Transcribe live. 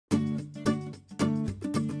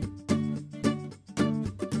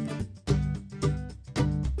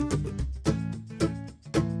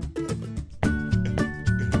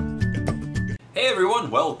Hey everyone,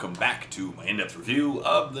 welcome back to my in-depth review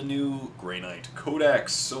of the new Grey Knight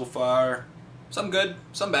Codex. So far, some good,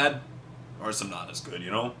 some bad, or some not as good, you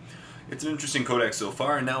know? It's an interesting codex so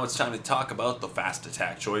far, and now it's time to talk about the fast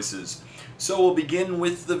attack choices. So we'll begin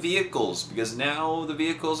with the vehicles, because now the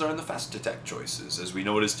vehicles are in the fast attack choices. As we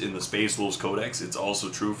noticed in the Space Wolves Codex, it's also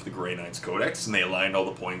true for the Grey Knights Codex, and they aligned all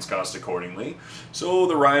the points cost accordingly. So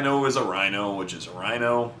the Rhino is a Rhino, which is a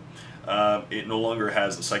Rhino. It no longer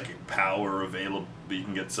has the psychic power available, but you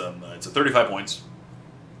can get some, it's a 35 points.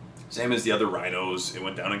 Same as the other Rhinos, it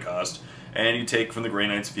went down in cost. And you take from the Grey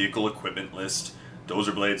Knights vehicle equipment list,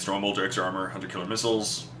 Dozer Blade, Stormbolt, Extra Armor, Hunter Killer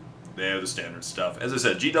Missiles. They're the standard stuff. As I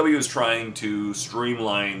said, GW is trying to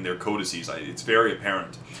streamline their codices. It's very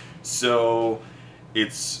apparent. So,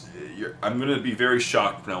 I'm going to be very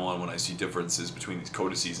shocked from now on when I see differences between these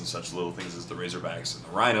codices and such little things as the Razorbacks and the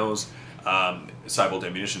Rhinos. Cybolt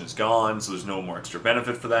ammunition is gone, so there's no more extra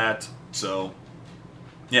benefit for that. So,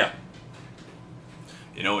 yeah.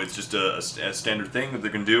 You know, it's just a standard thing that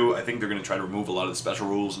they're going to do. I think they're going to try to remove a lot of the special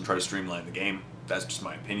rules and try to streamline the game. That's just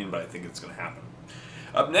my opinion, but I think it's going to happen.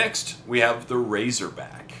 Up next, we have the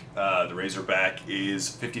Razorback. The Razorback is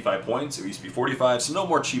 55 points. It used to be 45, so no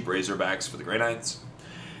more cheap Razorbacks for the Grey Knights.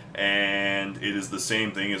 And it is the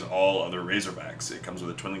same thing as all other Razorbacks. It comes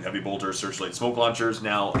with a twin-linked heavy bolter, searchlight smoke launchers.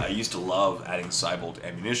 Now, I used to love adding Cybolt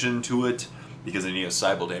ammunition to it because I need a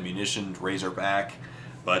Cybolt ammunition Razorback.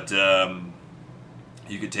 But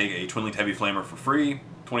you could take a twin-linked heavy flamer for free,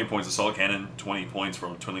 20 points assault cannon, 20 points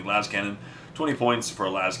for a twin-linked las cannon, 20 points for a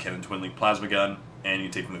las cannon twin-linked plasma gun, and you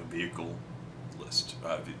take from the vehicle list,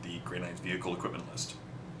 the Grey Knights vehicle equipment list.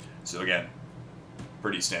 So again,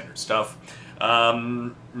 pretty standard stuff.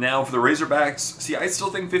 Now for the Razorbacks, see, I still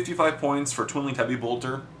think 55 points for twin-linked heavy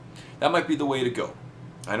bolter, that might be the way to go.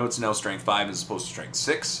 I know it's now strength 5 as opposed to strength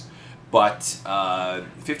 6, but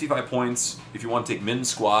 55 points, if you want to take min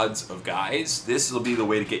squads of guys, this will be the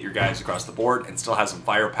way to get your guys across the board and still have some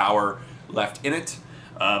firepower left in it.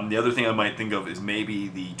 The other thing I might think of is maybe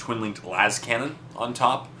the twin-linked las cannon on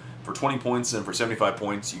top. For 20 points and for 75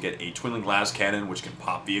 points, you get a twin-linked las cannon, which can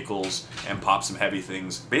pop vehicles and pop some heavy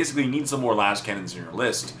things. Basically, you need some more las cannons in your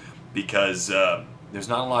list because there's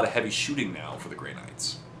not a lot of heavy shooting now for the Grey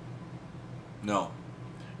Knights. No,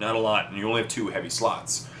 not a lot, and you only have 2 heavy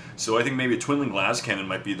slots. So I think maybe a twin-linked las cannon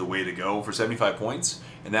might be the way to go for 75 points,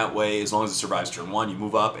 and that way, as long as it survives turn 1, you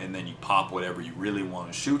move up and then you pop whatever you really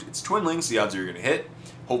want to shoot. It's twin links, the odds are you're going to hit.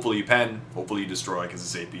 Hopefully you pen, hopefully you destroy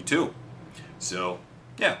because it's AP2. So,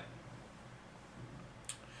 yeah.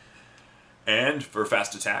 And for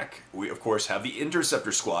fast attack, we of course have the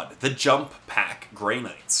Interceptor Squad, the Jump Pack Grey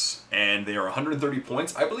Knights, and they are 130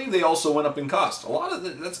 points. I believe they also went up in cost. A lot of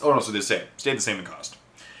oh no, so they stayed the same in cost.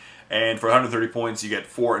 And for 130 points, you get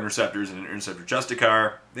 4 Interceptors and an Interceptor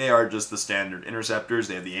Justicar. They are just the standard Interceptors.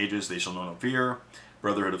 They have the Aegis, They Shall Know No Fear,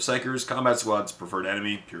 Brotherhood of Psychers, Combat Squad's Preferred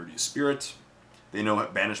Enemy, Purity of Spirit. They know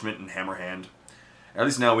Banishment and Hammerhand. At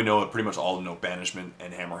least now we know pretty much all know Banishment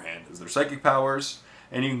and Hammerhand as their psychic powers.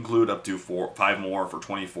 And you can include up to 5 more for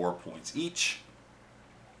 24 points each.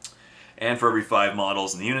 And for every 5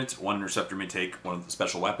 models in the unit, 1 Interceptor may take one of the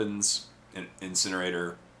special weapons, an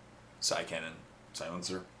Incinerator, Psy Cannon,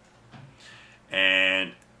 Silencer.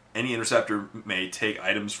 And any Interceptor may take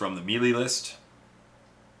items from the melee list,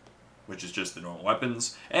 which is just the normal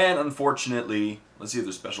weapons. And unfortunately, let's see if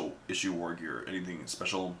there's special issue war gear. Anything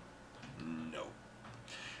special? No.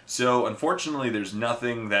 So unfortunately, there's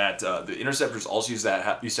nothing that the Interceptors also used to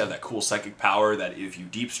have that cool psychic power that if you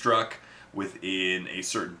deep struck within a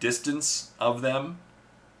certain distance of them,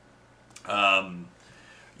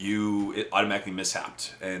 it automatically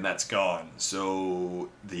mishapped, and that's gone. So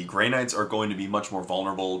the Grey Knights are going to be much more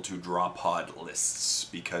vulnerable to draw pod lists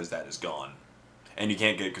because that is gone. And you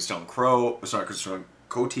can't get Castone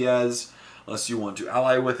Cotiaz unless you want to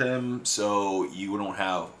ally with him, so you don't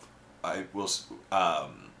have,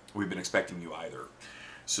 we've been expecting you either.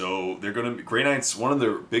 So they're going to be, Grey Knights, one of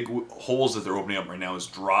the big holes that they're opening up right now is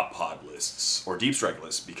drop pod lists, or deep strike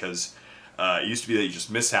lists, because it used to be that you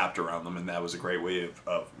just mishapped around them, and that was a great way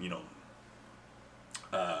of you know,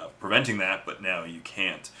 preventing that, but now you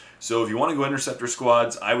can't. So if you want to go Interceptor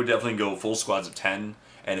squads, I would definitely go full squads of 10,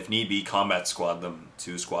 and if need be, combat squad them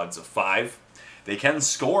to squads of 5. They can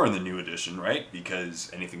score in the new edition, right? Because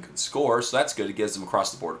anything can score, so that's good. It gets them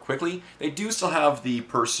across the board quickly. They do still have the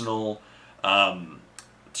personal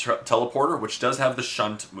teleporter, which does have the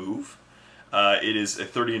shunt move. It is a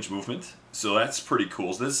 30-inch movement, so that's pretty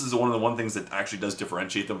cool. So this is one of the things that actually does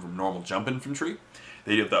differentiate them from normal jump infantry.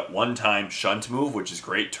 They have that one-time shunt move, which is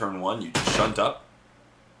great. Turn 1, you just shunt up.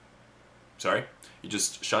 Sorry. You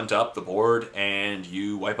just shunt up the board and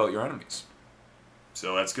you wipe out your enemies.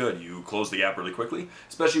 So that's good. You close the gap really quickly,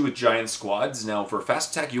 especially with giant squads. Now for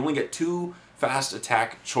fast attack, you only get 2 fast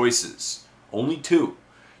attack choices. Only 2.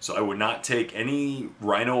 So I would not take any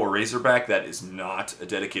Rhino or Razorback that is not a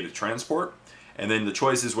dedicated transport. And then the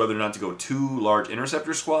choice is whether or not to go 2 large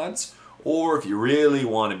interceptor squads, or if you really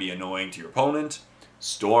want to be annoying to your opponent,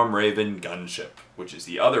 Storm Raven Gunship, which is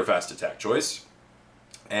the other fast attack choice.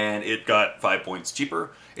 And it got 5 points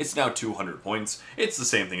cheaper. It's now 200 points. It's the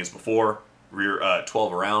same thing as before. Rear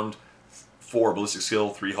 12 around, 4 ballistic skill,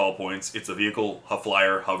 3 hull points. It's a vehicle,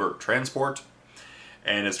 flyer, hover, transport.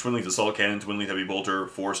 And it's twin-linked assault cannon, twin-linked heavy bolter,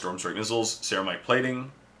 4 storm strike missiles, ceramite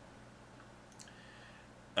plating.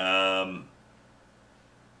 And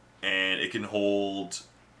it can hold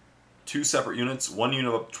 2 separate units, 1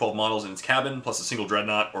 unit of up to 12 models in its cabin, plus a single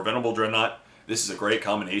dreadnought or venerable dreadnought. This is a great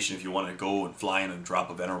combination if you want to go and fly in and drop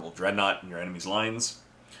a venerable dreadnought in your enemy's lines.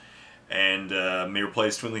 And may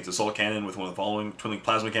replace twin-linked assault cannon with one of the following: twin-linked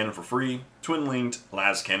plasma cannon for free, twin-linked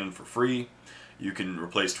las cannon for free. You can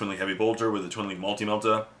replace twin-linked heavy bolter with a twin-linked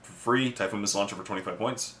multi-melta for free, typhoon missile launcher for 25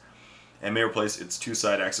 points. And may replace its 2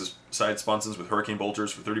 side sponsons with hurricane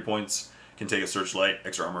bolters for 30 points. Can take a searchlight,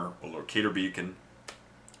 extra armor, a locator beacon.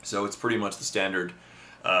 So it's pretty much the standard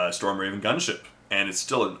Storm Raven gunship. And it's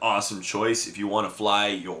still an awesome choice if you want to fly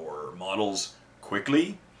your models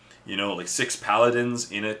quickly. You know, like 6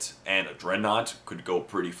 paladins in it and a dreadnought could go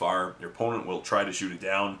pretty far. Your opponent will try to shoot it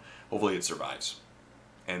down. Hopefully it survives.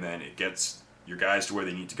 And then it gets your guys to where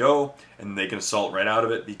they need to go, and they can assault right out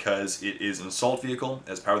of it because it is an assault vehicle,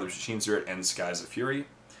 as Power of the Machine Spirit and Skies of Fury.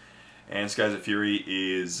 And Skies of Fury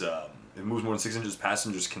is, it moves more than 6 inches.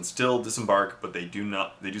 Passengers can still disembark, but they do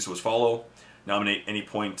so as follow. Nominate any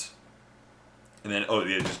point, and then, oh,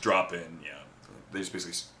 they just drop in, yeah. They just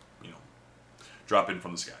basically, you know, drop in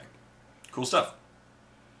from the sky. Cool stuff.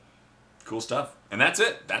 Cool stuff. And that's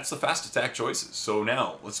it. That's the fast attack choices. So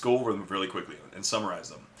now, let's go over them really quickly and summarize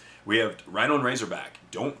them. We have Rhino and Razorback.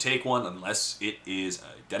 Don't take one unless it is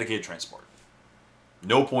a dedicated transport.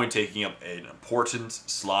 No point taking up an important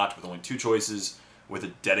slot with only 2 choices with a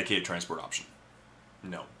dedicated transport option.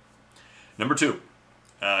 No. Number 2,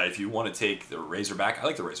 if you want to take the Razorback, I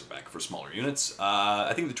like the Razorback for smaller units.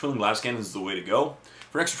 I think the twin glass cannon is the way to go.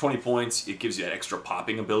 For an extra 20 points, it gives you that extra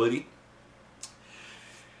popping ability.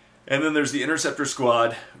 And then there's the Interceptor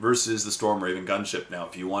Squad versus the Storm Raven Gunship. Now,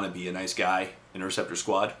 if you want to be a nice guy, Interceptor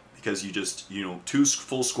Squad, because you just, you know, 2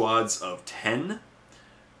 full squads of 10,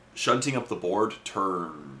 shunting up the board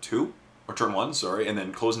turn 2, or turn 1, sorry, and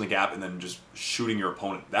then closing the gap and then just shooting your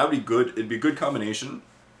opponent. That would be good. It'd be a good combination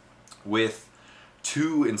with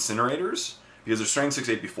 2 incinerators, because they're strength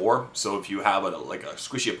 6-8 before, so if you have like a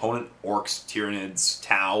squishy opponent, orcs, tyranids,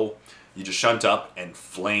 Tau, you just shunt up and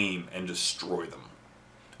flame and destroy them.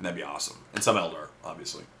 And that'd be awesome. And some Eldar,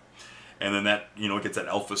 obviously. And then that, you know, it gets that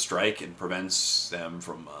alpha strike and prevents them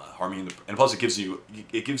from harming the, and plus it gives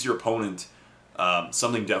your opponent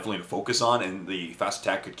something definitely to focus on, and the fast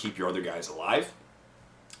attack could keep your other guys alive.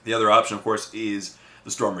 The other option, of course, is the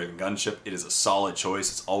Storm Raven gunship. It is a solid choice.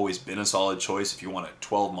 It's always been a solid choice if you want a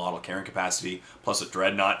 12 model carrying capacity, plus a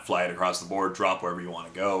dreadnought, fly it across the board, drop wherever you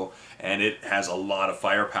want to go. And it has a lot of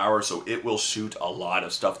firepower, so it will shoot a lot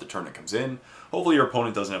of stuff the turn it comes in. Hopefully your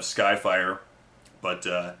opponent doesn't have Skyfire, but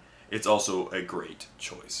it's also a great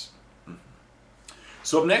choice.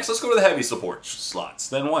 So up next, let's go to the heavy support slots.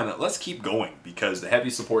 Then why not? Let's keep going, because the heavy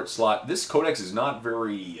support slot, this codex is not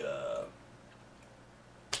very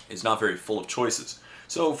full of choices.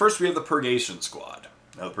 So first we have the Purgation Squad.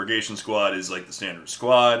 Now the Purgation Squad is like the standard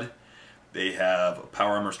squad. They have a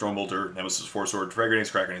Power Armor, Stormbolter, Nemesis, Force Sword, Frag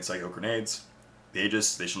Grenades, Crack Grenades, Psycho Grenades. The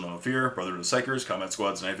Aegis, They Shall Know No Fear, Brotherhood of Psychers, Combat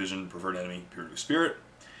Squads, Night Vision, Preferred Enemy, Purity of Spirit.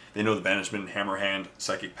 They know the Banishment, Hammer Hand,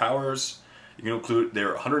 Psychic Powers. You can include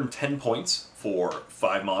their 110 points for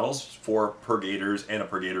 5 models, 4 Purgators, and a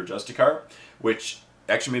Purgator Justicar, which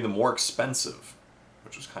actually made them more expensive,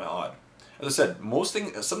 which was kind of odd. As I said,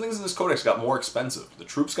 some things in this codex got more expensive. The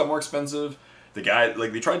troops got more expensive. The guy,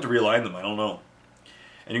 like, they tried to realign them. I don't know.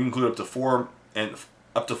 And you can include up to 4, and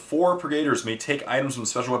up to 4 Purgators may take items from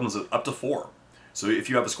special weapons of up to 4. So if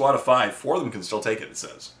you have a squad of 5, 4 of them can still take it, it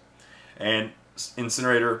says. And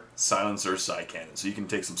Incinerator, Silencer, Side Cannon. So you can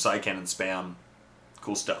take some Side Cannon spam.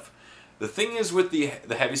 Cool stuff. The thing is with the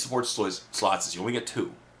heavy support slots is you only get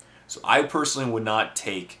 2. So I personally would not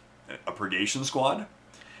take a Purgation Squad.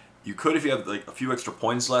 You could if you have like a few extra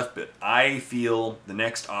points left, but I feel the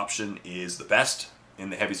next option is the best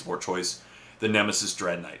in the heavy support choice, the Nemesis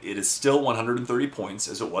Dread Knight. It is still 130 points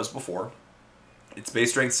as it was before. It's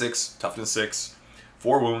base strength 6, toughness 6,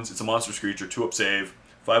 4 wounds, it's a monstrous creature, 2 up save,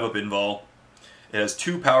 5 up invul. It has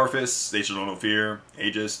 2 power fists, They Shall Know No Fear,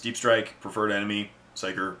 Aegis, Deep Strike, Preferred Enemy,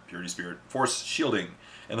 Psyker, Purity Spirit, Force Shielding.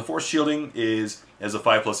 And the Force Shielding is as a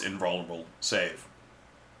 5+ invulnerable save.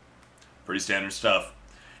 Pretty standard stuff.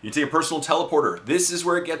 You take a personal teleporter. This is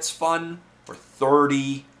where it gets fun for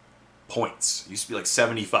 30 points. It used to be like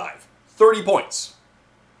 75. 30 points.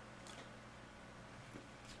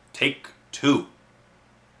 Take 2.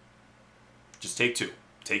 Just take 2.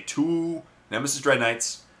 Take 2 Nemesis Dread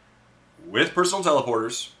Knights with personal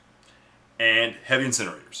teleporters and heavy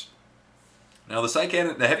incinerators. Now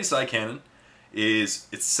the heavy side cannon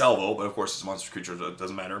it's salvo, but of course it's a monster creature, so it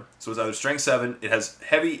doesn't matter. So it's either strength 7, it has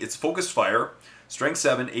heavy, it's focused fire, strength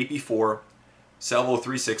 7, AP 4, salvo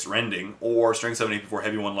 3/6 rending, or strength 7, AP 4,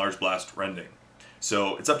 heavy 1, large blast rending.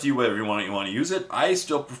 So it's up to you whether you want to use it. I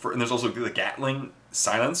still prefer, and there's also the Gatling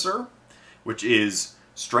silencer, which is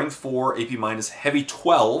strength 4, AP minus, heavy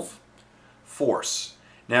 12, force.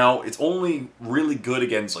 Now it's only really good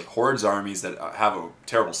against like Horde's armies that have a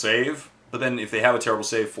terrible save. But then if they have a terrible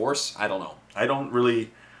save force, I don't know. I don't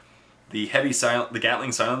really... The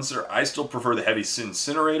Gatling silencer, I still prefer the heavy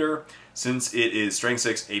incinerator since it is strength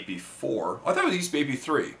 6, AP 4. I thought it used to be AP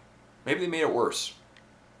 3. Maybe they made it worse.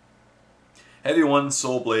 Heavy 1,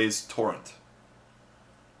 Soul Blaze, Torrent.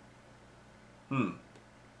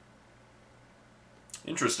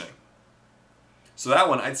 Interesting. So that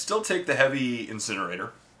one, I'd still take the heavy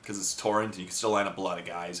incinerator, because it's Torrent, and you can still line up a lot of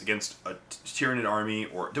guys against a Tyranid army,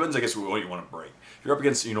 or it depends, I guess, what you want to break. If you're up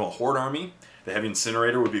against, a Horde army, the heavy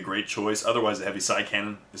incinerator would be a great choice. Otherwise, the heavy side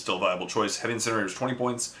cannon is still a viable choice. Heavy incinerator is 20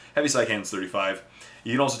 points. Heavy side cannon is 35.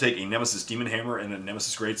 You can also take a Nemesis Demon Hammer and a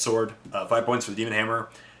Nemesis Greatsword. 5 points for the Demon Hammer.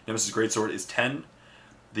 Nemesis Greatsword is 10.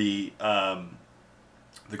 The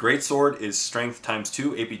Greatsword is Strength times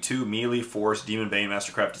 2, AP 2, Melee, Force, Demon Bane,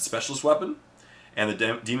 Mastercrafted Specialist Weapon. And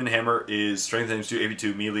the Demon Hammer is Strength times 2, AP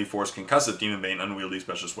 2, Melee, Force, Concussive, Demon Bane, Unwieldy,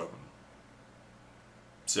 Specialist Weapon.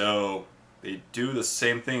 So they do the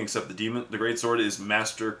same thing, except the Greatsword is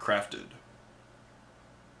Mastercrafted.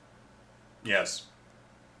 Yes.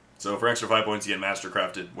 So for extra 5 points, you get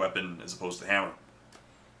Mastercrafted Weapon as opposed to Hammer.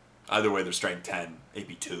 Either way, they're Strength 10,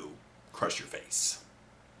 AP 2, crush your face.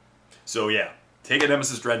 So yeah, take a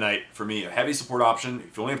Nemesis Dread Knight. For me, a heavy support option.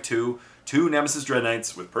 If you only have two Nemesis Dread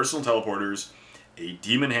Knights with personal teleporters, a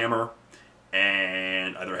Demon Hammer,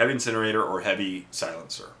 and either Heavy Incinerator or Heavy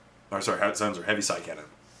Silencer. Or sorry, Silencer, Heavy Side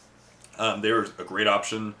Cannon. They're a great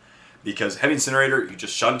option because Heavy Incinerator, you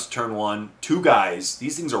just shunt turn 1, 2 guys.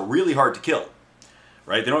 These things are really hard to kill,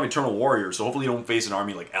 right? They don't have Eternal Warrior, so hopefully you don't face an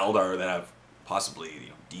army like Eldar that have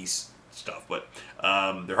possibly, Dees stuff, but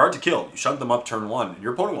they're hard to kill. You shunt them up turn 1, and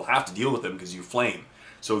your opponent will have to deal with them because you flame.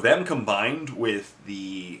 So them combined with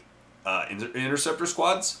the Interceptor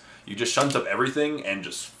squads, you just shunt up everything and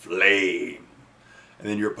just flame. And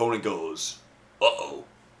then your opponent goes, uh-oh,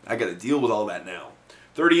 I gotta deal with all that now.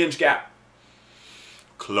 30-inch gap.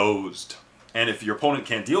 Closed. And if your opponent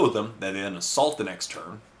can't deal with them, then they assault the next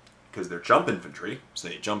turn, because they're jump infantry, so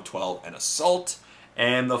they jump 12 and assault,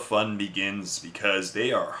 and the fun begins because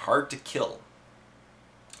they are hard to kill.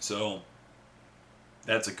 So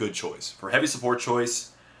that's a good choice. For heavy support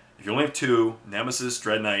choice, if you only have 2, Nemesis,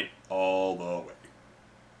 Dread Knight, all the way.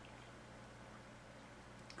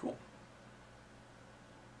 Cool.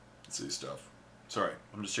 Let's see stuff. Sorry,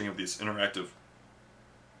 I'm just checking out these interactive.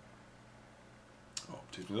 Oh,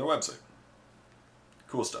 takes me to their website.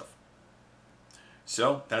 Cool stuff.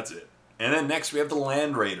 So that's it. And then next we have the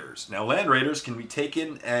Land Raiders. Now Land Raiders can be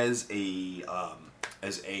taken as a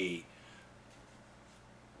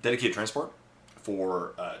dedicated transport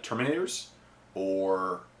for Terminators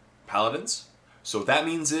or Paladins. So what that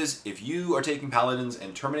means is if you are taking Paladins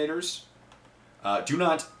and Terminators, do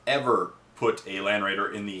not ever put a Land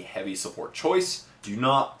Raider in the heavy support choice. Do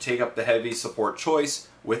not take up the heavy support choice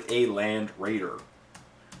with a Land Raider.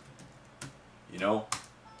 You don't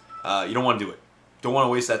want to do it. Don't want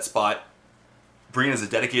to waste that spot. Bring it as a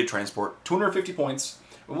dedicated transport. 250 points.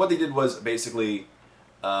 And what they did was basically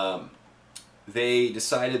they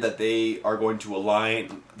decided that they are going to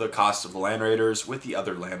align the cost of the Land Raiders with the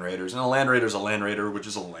other Land Raiders. And a Land Raider is a Land Raider, which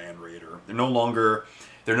is a Land Raider. They're no longer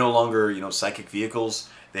psychic vehicles.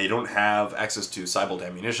 They don't have access to Cybolt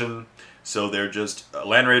ammunition. So they're just a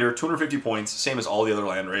Land Raider, 250 points, same as all the other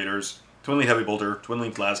Land Raiders. Twin-Linked Heavy Bolter,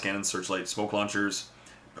 Twin-Linked Las Cannons, Searchlight, Smoke Launchers,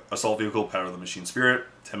 Assault Vehicle, Power of the Machine Spirit,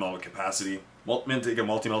 10 model capacity,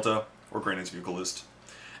 Multi-Melta, or Grey Knights Vehicle List.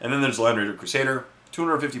 And then there's Land Raider Crusader,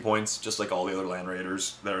 250 points, just like all the other Land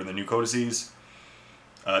Raiders that are in the new codices.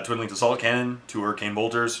 Twin-Linked Assault Cannon, 2 Hurricane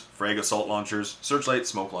Bolters, Frag Assault Launchers, Searchlight,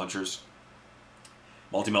 Smoke Launchers.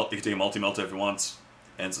 Multi-Melta, you can take a Multi-Melta if you want,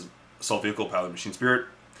 and it's Assault Vehicle, Power of the Machine Spirit,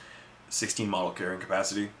 16 model carrying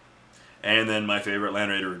capacity. And then my favorite,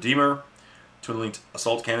 Land Raider Redeemer, twin linked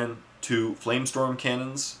assault cannon, 2 flamestorm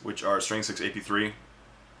cannons, which are strength 6 AP3.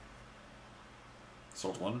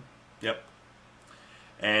 Assault 1. Yep.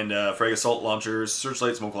 And frag assault launchers,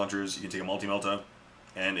 searchlight smoke launchers. You can take a multi-melta.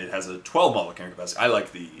 And it has a 12 model cannon capacity. I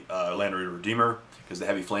like the Land Raider Redeemer because the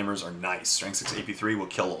heavy flamers are nice. Strength 6 AP3 will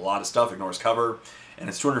kill a lot of stuff, ignores cover, and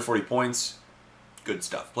it's 240 points. Good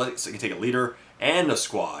stuff. Plus, you can take a leader and a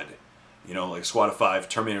squad. You know, like a squad of 5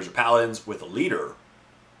 Terminators or Paladins with a leader.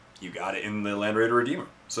 You got it in the Land Raider Redeemer.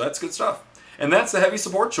 So that's good stuff. And that's the heavy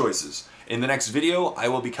support choices. In the next video, I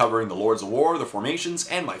will be covering the Lords of War, the formations,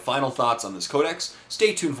 and my final thoughts on this codex.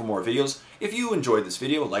 Stay tuned for more videos. If you enjoyed this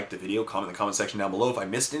video, like the video, comment in the comment section down below. If I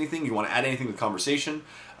missed anything, you want to add anything to the conversation,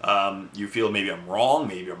 you feel maybe I'm wrong,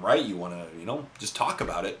 maybe I'm right, you want to, you know, just talk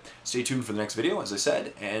about it. Stay tuned for the next video, as I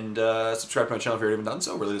said, and subscribe to my channel if you haven't done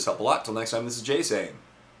so. It really does help a lot. Till next time, this is Jay saying,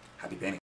 happy painting.